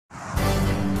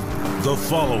The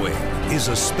following is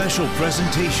a special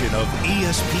presentation of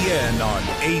ESPN on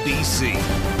ABC.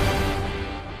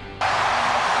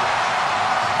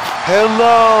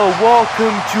 Hello,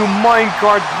 welcome to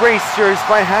Minecart Racers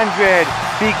 500,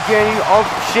 beginning of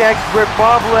Czech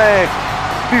Republic.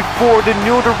 Before the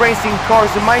new racing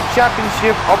cars in my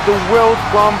championship of the World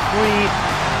Grand Prix,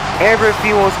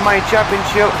 everything was my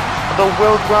championship of the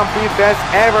World Grand Prix best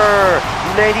ever,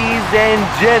 ladies and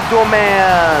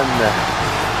gentlemen.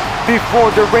 Before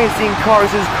the racing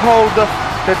cars is called the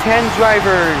 10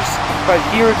 drivers, but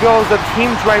here goes the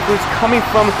team drivers coming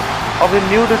from of the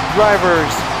new drivers.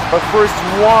 But first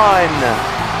one,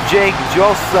 Jake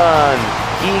Johnson,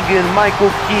 Keegan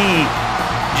Michael Key,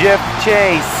 Jeff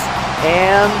Chase,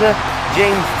 and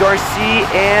James Darcy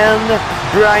and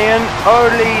Brian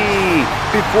Early.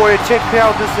 Before you check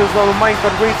out, this is on the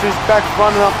Minecart Racers back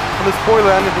front on the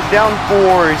spoiler under the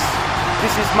downforce.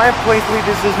 This is my place,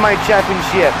 this is my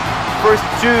championship. First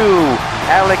two,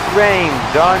 Alec Rain,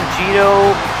 Don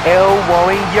Cheeto, El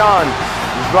Warrington,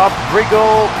 Rob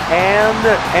Briggle, and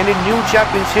the new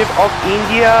championship of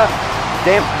India,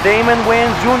 Damon Wayne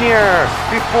Jr.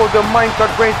 Before the Minecart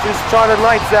Racers started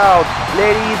lights out,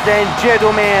 ladies and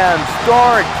gentlemen,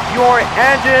 start your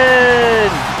engine!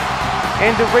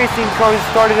 And the racing cars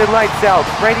started the lights out.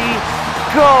 Ready?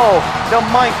 Go! The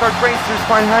Minecart Racers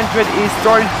 500 is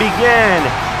started begin.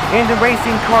 And the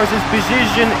racing cars'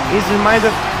 position is in my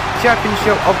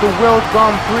championship of the World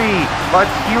Grand Prix.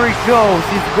 But here he goes.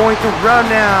 He's going to run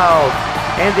out.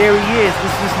 And there he is.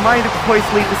 This is my place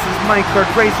lead. This is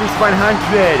Minecart Racers 500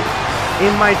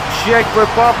 in my Czech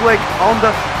Republic on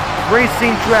the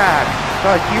racing track.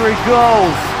 But here he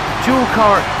goes. Two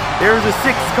cars. There's a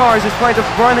 6 cars just trying to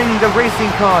running the racing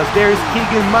cars. There's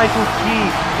Keegan Michael Key,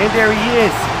 and there he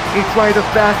is. He tried the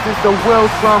fastest the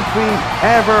World Grand Prix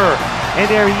ever. And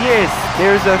there he is.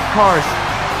 There's a cars.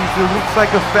 He looks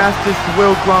like the fastest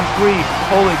World Grand Prix.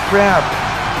 Holy crap.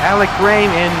 Alec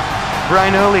Rain and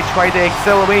Brian Early tried the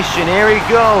acceleration. There he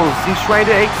goes. He's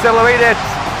trying to accelerate it.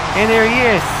 And there he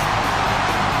is.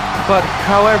 But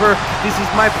however, this is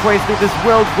my place with this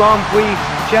World Grand Prix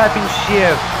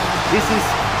championship. This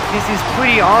is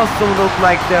pretty awesome, look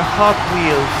like the Hot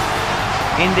Wheels.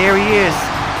 And there he is.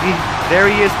 There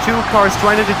he is, 2 cars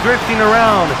trying to drifting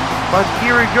around. But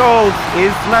here he goes.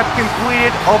 His lap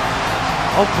completed of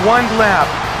 1 lap.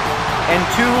 And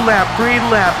 2 lap, 3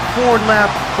 lap, 4 lap,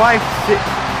 5,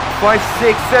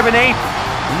 6, 7, 8,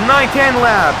 9, 10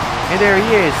 lap. And there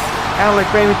he is. Alec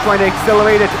Raymond trying to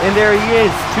accelerate it. And there he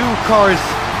is. 2 cars.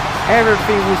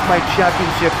 Everything was my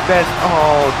championship best.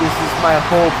 Oh, this is my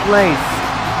whole place.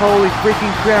 Holy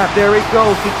freaking crap, there he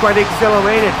goes, he tried to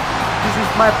accelerate it. This is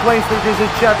my place, this is a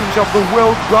championship of the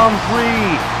World Grand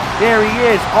Prix. There he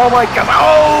is, oh my god,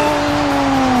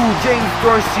 oh! James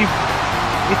Darcy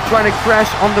is trying to crash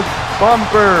on the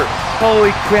bumper.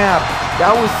 Holy crap, that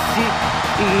was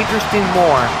interesting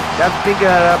more. That's thinking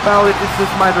about it, this is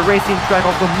the racing track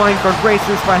of the Minecart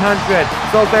Racers 500.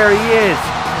 So there he is,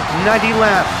 19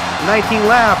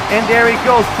 lap, and there he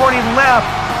goes, 20 lap.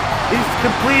 It's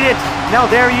completed. Now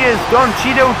there he is, Don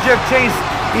Cheeto, Jeff Chase.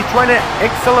 He's trying to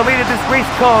accelerate this race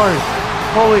cars.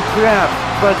 Holy crap.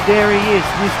 But there he is.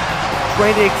 He's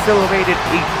trying to accelerate it.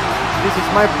 This is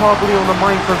my property on the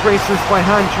Minecart Racers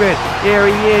 500.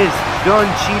 There he is, Don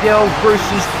Cheeto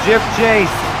versus Jeff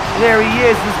Chase. There he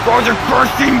is. These cars are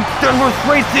crushing Denver's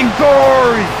racing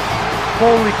cars.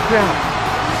 Holy crap.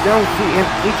 That was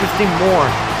interesting more.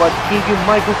 But Keegan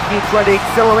Michael Key tried to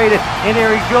accelerate it. And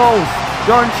there he goes.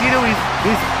 Don Cheeto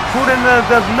is putting the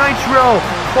nitro.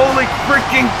 Holy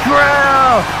freaking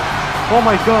crap! Oh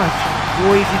my gosh,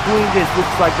 the way is he doing this?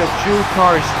 Looks like the 2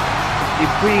 cars. It's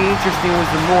pretty interesting with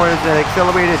the more that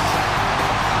accelerated.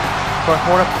 But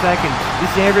hold up a second.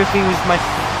 This everything was my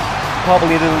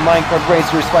probably the Minecart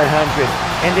Racers 500.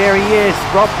 And there he is,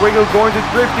 Rob Briggle going to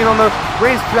drifting on the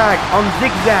racetrack on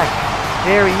zigzag.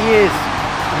 There he is.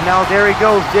 And now there he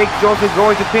goes. Jake Johnson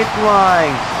going to pit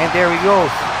line. And there he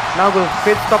goes. Now the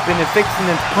pit stop in the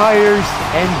fixing the tires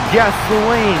and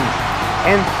gasoline.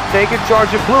 And take a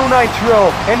charge of blue nitro.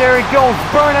 And there it goes,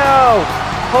 burnout!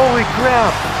 Holy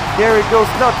crap! There it goes,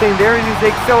 nothing. There it is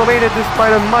accelerated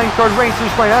despite a Minecart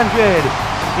Racers 500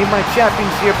 in my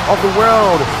championship of the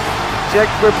world.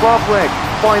 Czech Republic,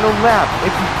 final lap.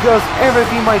 It does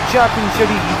everything my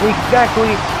championship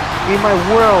exactly in my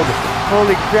world.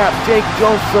 Holy crap, Jake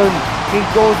Johnson. He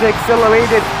goes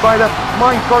accelerated by the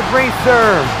Minecart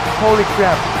Racer. Holy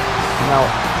crap. Now,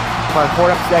 4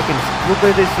 seconds. Look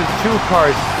at this, 2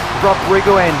 cars. Rob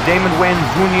Riggo and Damon Wayne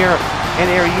Jr.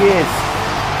 And there he is.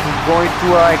 He's going to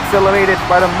accelerate it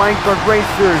by the Minecart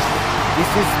Racers. This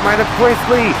is Spider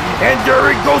Presley, and there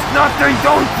it goes, nothing,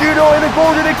 Don Cheeto, and a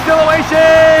golden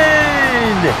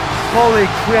acceleration! Holy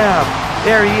crap,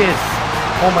 there he is.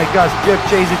 Oh my gosh, Jeff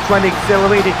Chase is trying to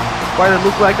accelerate it, but it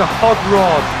looked like a hot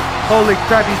rod. Holy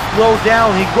crap, he slowed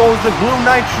down, he goes the blue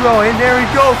nitro, and there he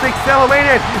goes,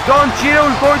 accelerated. Don Cheeto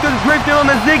is going to drift it on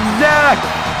the zigzag.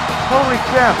 Holy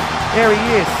crap, there he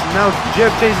is. Now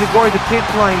Jeff Chase is going to pit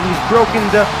line, he's broken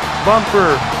the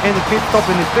bumper, and the pit stop,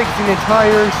 and he's fixing the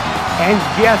tires, and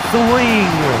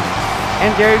gasoline.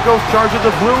 And there he goes, charge of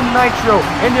the blue nitro,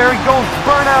 and there he goes,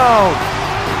 burnout.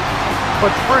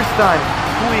 But first time,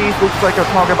 please, looks like I'm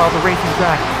talking about the racing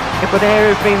track, but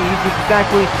everything is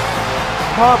exactly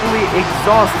probably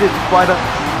exhausted by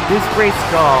this race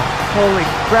car. Holy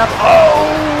crap.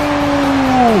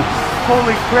 Oh!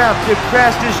 Holy crap, they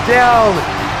crashed this down.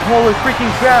 Holy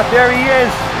freaking crap, there he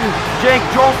is. Jake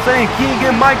Johnson and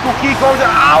Keegan Michael Key goes,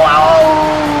 ow,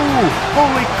 ow!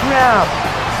 Holy crap.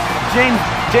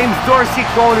 James Dorsey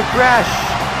going to crash.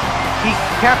 He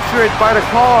captured by the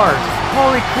cars.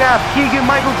 Holy crap, Keegan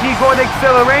Michael Key going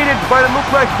accelerated, but it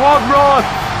looked like hot rods.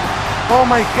 Oh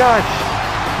my gosh.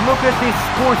 Look at these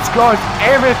sports cars,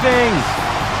 everything.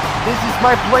 This is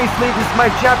my place, lead. This is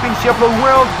my championship, the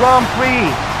World Grand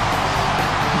Prix.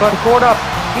 But hold up,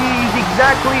 he's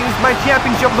my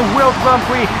championship, the World Grand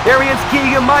Prix. There he is,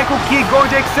 Keegan Michael Key going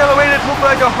to accelerate it, look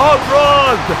like a hot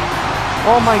rod.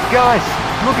 Oh my gosh,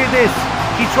 look at this.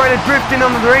 He tried to drift in on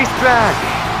the racetrack.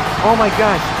 Oh my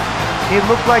gosh, it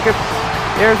looked like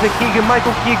there's a Keegan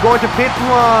Michael Key going to pit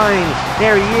line.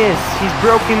 There he is, he's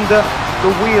broken the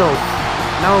wheels.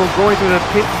 Now going to the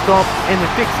pit stop and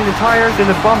fixing the tires and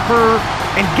the bumper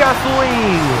and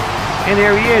gasoline. And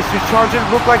there he is, his charger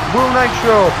look like blue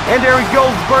nitro. And there he goes,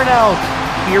 burnout.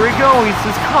 Here we go, he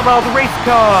says, come out the race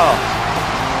car.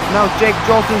 Now Jake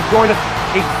Johnson's going to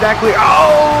exactly,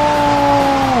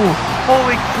 oh!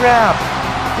 Holy crap.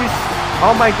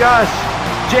 Oh my gosh.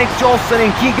 Jake Johnson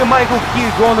and Keegan Michael Key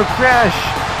going to crash.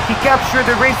 He captured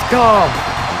the race car.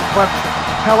 But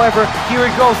however, here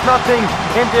he goes, nothing,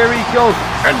 and there he goes,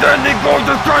 and then they go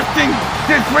to trusting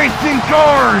this racing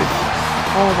cars.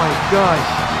 Oh my gosh,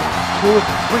 who was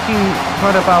freaking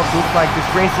thought about look like this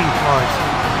racing cars?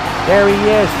 There he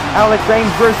is, Alex Lane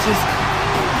versus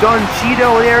Don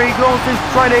Cheeto. There he goes, this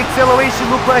trying to acceleration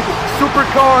look like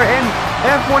supercar and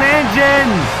F1 engine.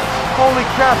 Holy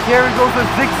crap, there he goes, a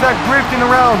zigzag drifting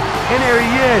around, and there he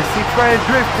is, he tried to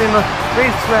drift in the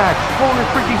racetrack. Holy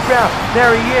freaking crap,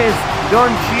 there he is. Don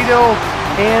Cheeto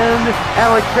and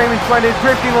Alex Raymond trying to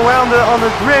drifting around on the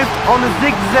drift on the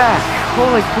zigzag.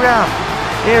 Holy crap.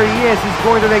 There he is. He's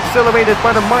going to be accelerated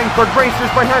by the Minecart Racers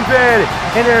 500.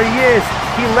 And there he is.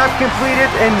 He lap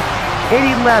completed and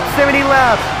 80 laps, 70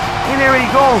 laps. And there he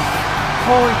goes.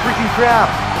 Holy freaking crap.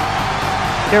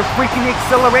 They're freaking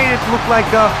accelerated. Look like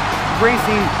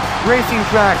racing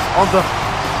tracks on the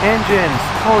engines.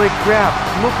 Holy crap.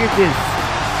 Look at this.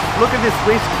 Look at this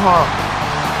race car.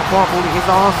 Probably is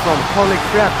awesome. Holy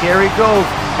crap, here he goes.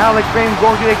 Alex Graham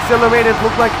going to accelerate it,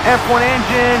 look like F1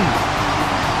 engine.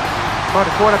 But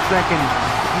hold up a second.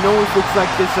 No, it looks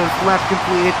like this is lap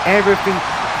completed, everything.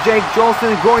 Jake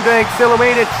Johnson is going to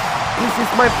accelerate it. This is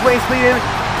my place leading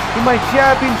in my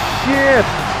championship.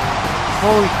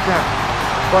 Holy crap.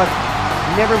 But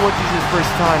never what this is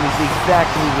first time is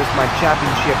exactly with my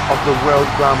championship of the World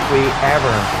Grand Prix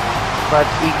ever. But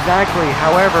exactly,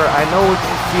 however, I know what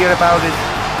you see about it.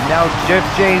 Now Jeff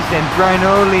Chase and Brian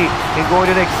Early are going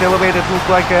to accelerate it, look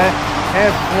like a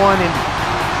F1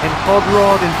 and hot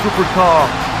rod and supercar.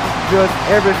 Just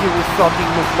everything was something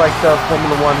looks like the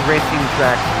Formula 1 racing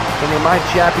track. And in my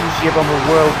championship on the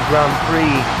World Grand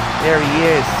Prix, there he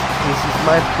is. This is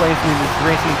my place in this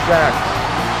racing track.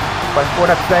 But for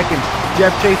that second,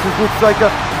 Jeff Chase looks like a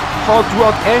hot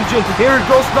rod engine. Here it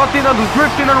goes, nothing on the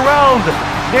drifting around.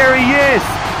 There he is.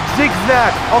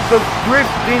 Zigzag of the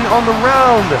drifting on the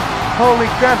round.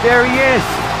 Holy crap, there he is.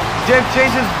 Jeff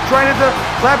Chase is trying to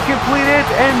lap completed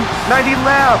and 90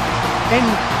 lap and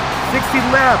 60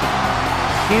 lap.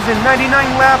 He's in 99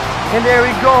 lap and there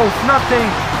he goes, nothing.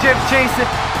 Jeff Chase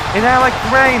and Alex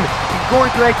Rain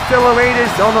going to accelerate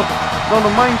this on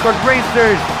the Minecart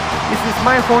Racers. This is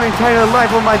my whole entire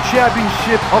life on my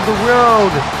championship of the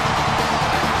world.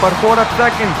 But hold up a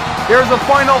second, there's a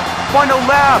final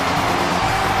lap.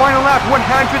 Final lap,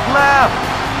 100th lap.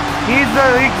 He's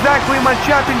exactly my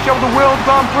championship of the World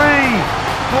Grand Prix.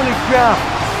 Holy crap,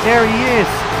 there he is.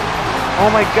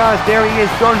 Oh my gosh, there he is.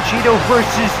 Don Cheeto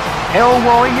versus El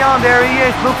Wallyan. There he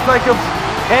is. Looks like a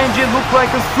engine, looks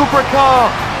like a supercar.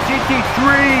 GT3.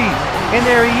 And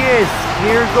there he is.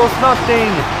 Here goes nothing.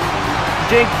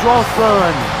 Jake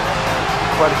Johnson.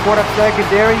 But quarter second,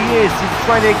 there he is. He's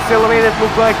trying to accelerate it.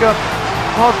 Looks like a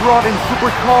hot rod and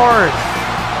supercar.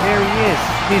 There he is.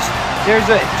 There's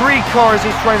 3 cars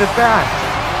he's trying to pass.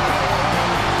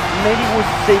 Maybe it was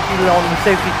on the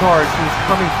safety cars he was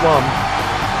coming from.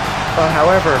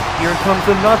 However, here comes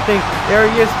the nothing. There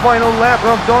he is. Final lap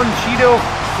of Don Cheeto.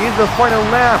 Here's the final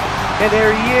lap. And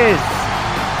there he is.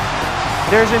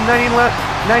 There's a 99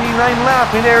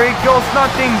 lap. And there he goes.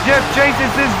 Nothing. Jeff Chase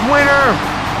is his winner.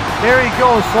 There he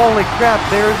goes. Holy crap.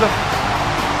 There's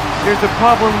a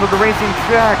problem with the racing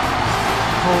track.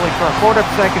 Holy crap. Hold up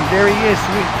a second. There he is.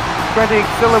 We try to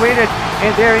accelerate it.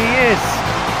 And there he is.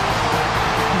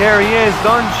 There he is.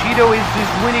 Don Cheeto is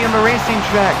just winning on the racing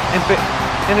track.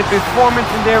 And the performance.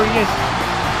 And there he is.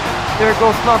 There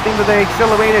goes nothing, but they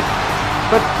accelerated.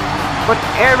 But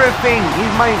everything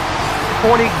is my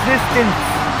for existence.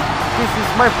 This is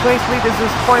my place lead. This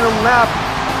is final lap.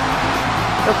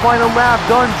 The final lap.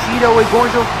 Don Cheeto is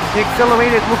going to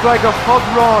accelerate it. Look like a hot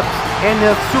rod and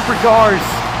supercars.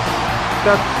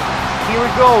 But here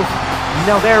it goes.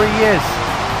 Now there he is.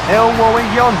 Elmo and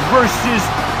Young versus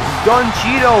Don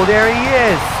Cheeto. There he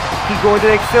is. He's going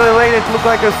to accelerate it. Look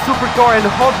like a supercar and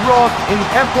hot rod in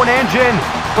F1 engine.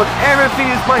 But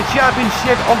everything is my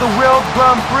championship of the World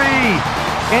Grand Prix.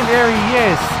 And there he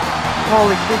is.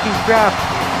 Holy freaking crap.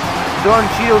 Don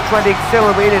Cheeto trying to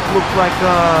accelerate it. Looks like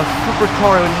a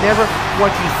supercar who never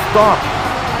wants you to stop.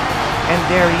 And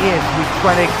there he is. We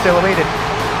try to accelerate it.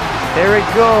 There it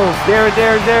goes. There he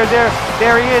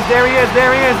is. There he is.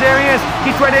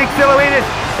 He tried to accelerate it.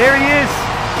 There he is.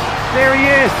 There he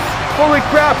is. Holy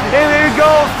crap. And there he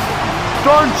goes.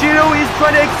 Don Cheeto is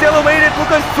trying to accelerate it. Look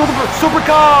at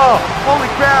supercar. Holy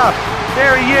crap.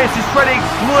 There he is. He's trying to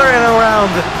blur it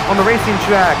around on the racing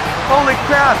track. Holy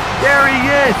crap. There he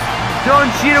is. Don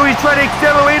Cheeto is trying to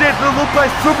accelerate it. It looks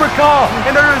like supercar.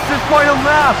 And there is his final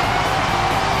lap.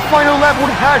 Final lap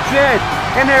with hat-trick.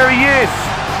 And there he is.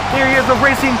 Here he is, a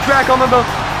racing track on the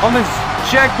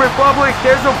Czech Republic.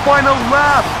 There's a final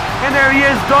lap. And there he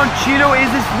is. Don Cheeto is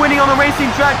just winning on the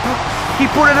racing track. He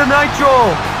put in the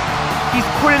nitro. He's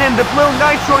putting in the blue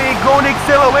nitro. He's going to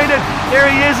accelerate it. There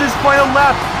he is, his final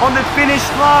lap on the finish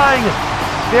line.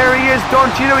 There he is,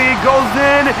 Don Cheeto. He goes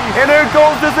in. And there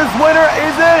goes this is winner.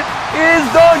 Is it? Is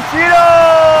Don Cheeto.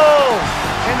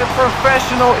 And the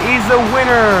professional is a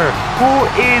winner. Who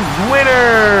is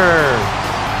winner?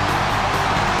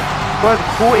 But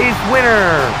who is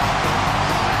winner?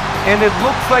 And it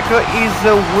looks like the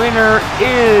winner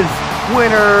is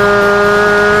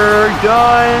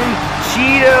Don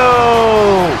Cheeto.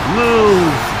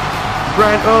 Lose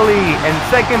Brian Early and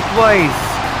second place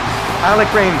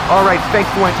Alec Rame. Alright, thanks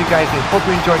for watching guys, and hope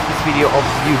you enjoyed this video of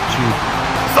YouTube.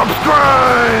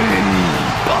 Subscribe!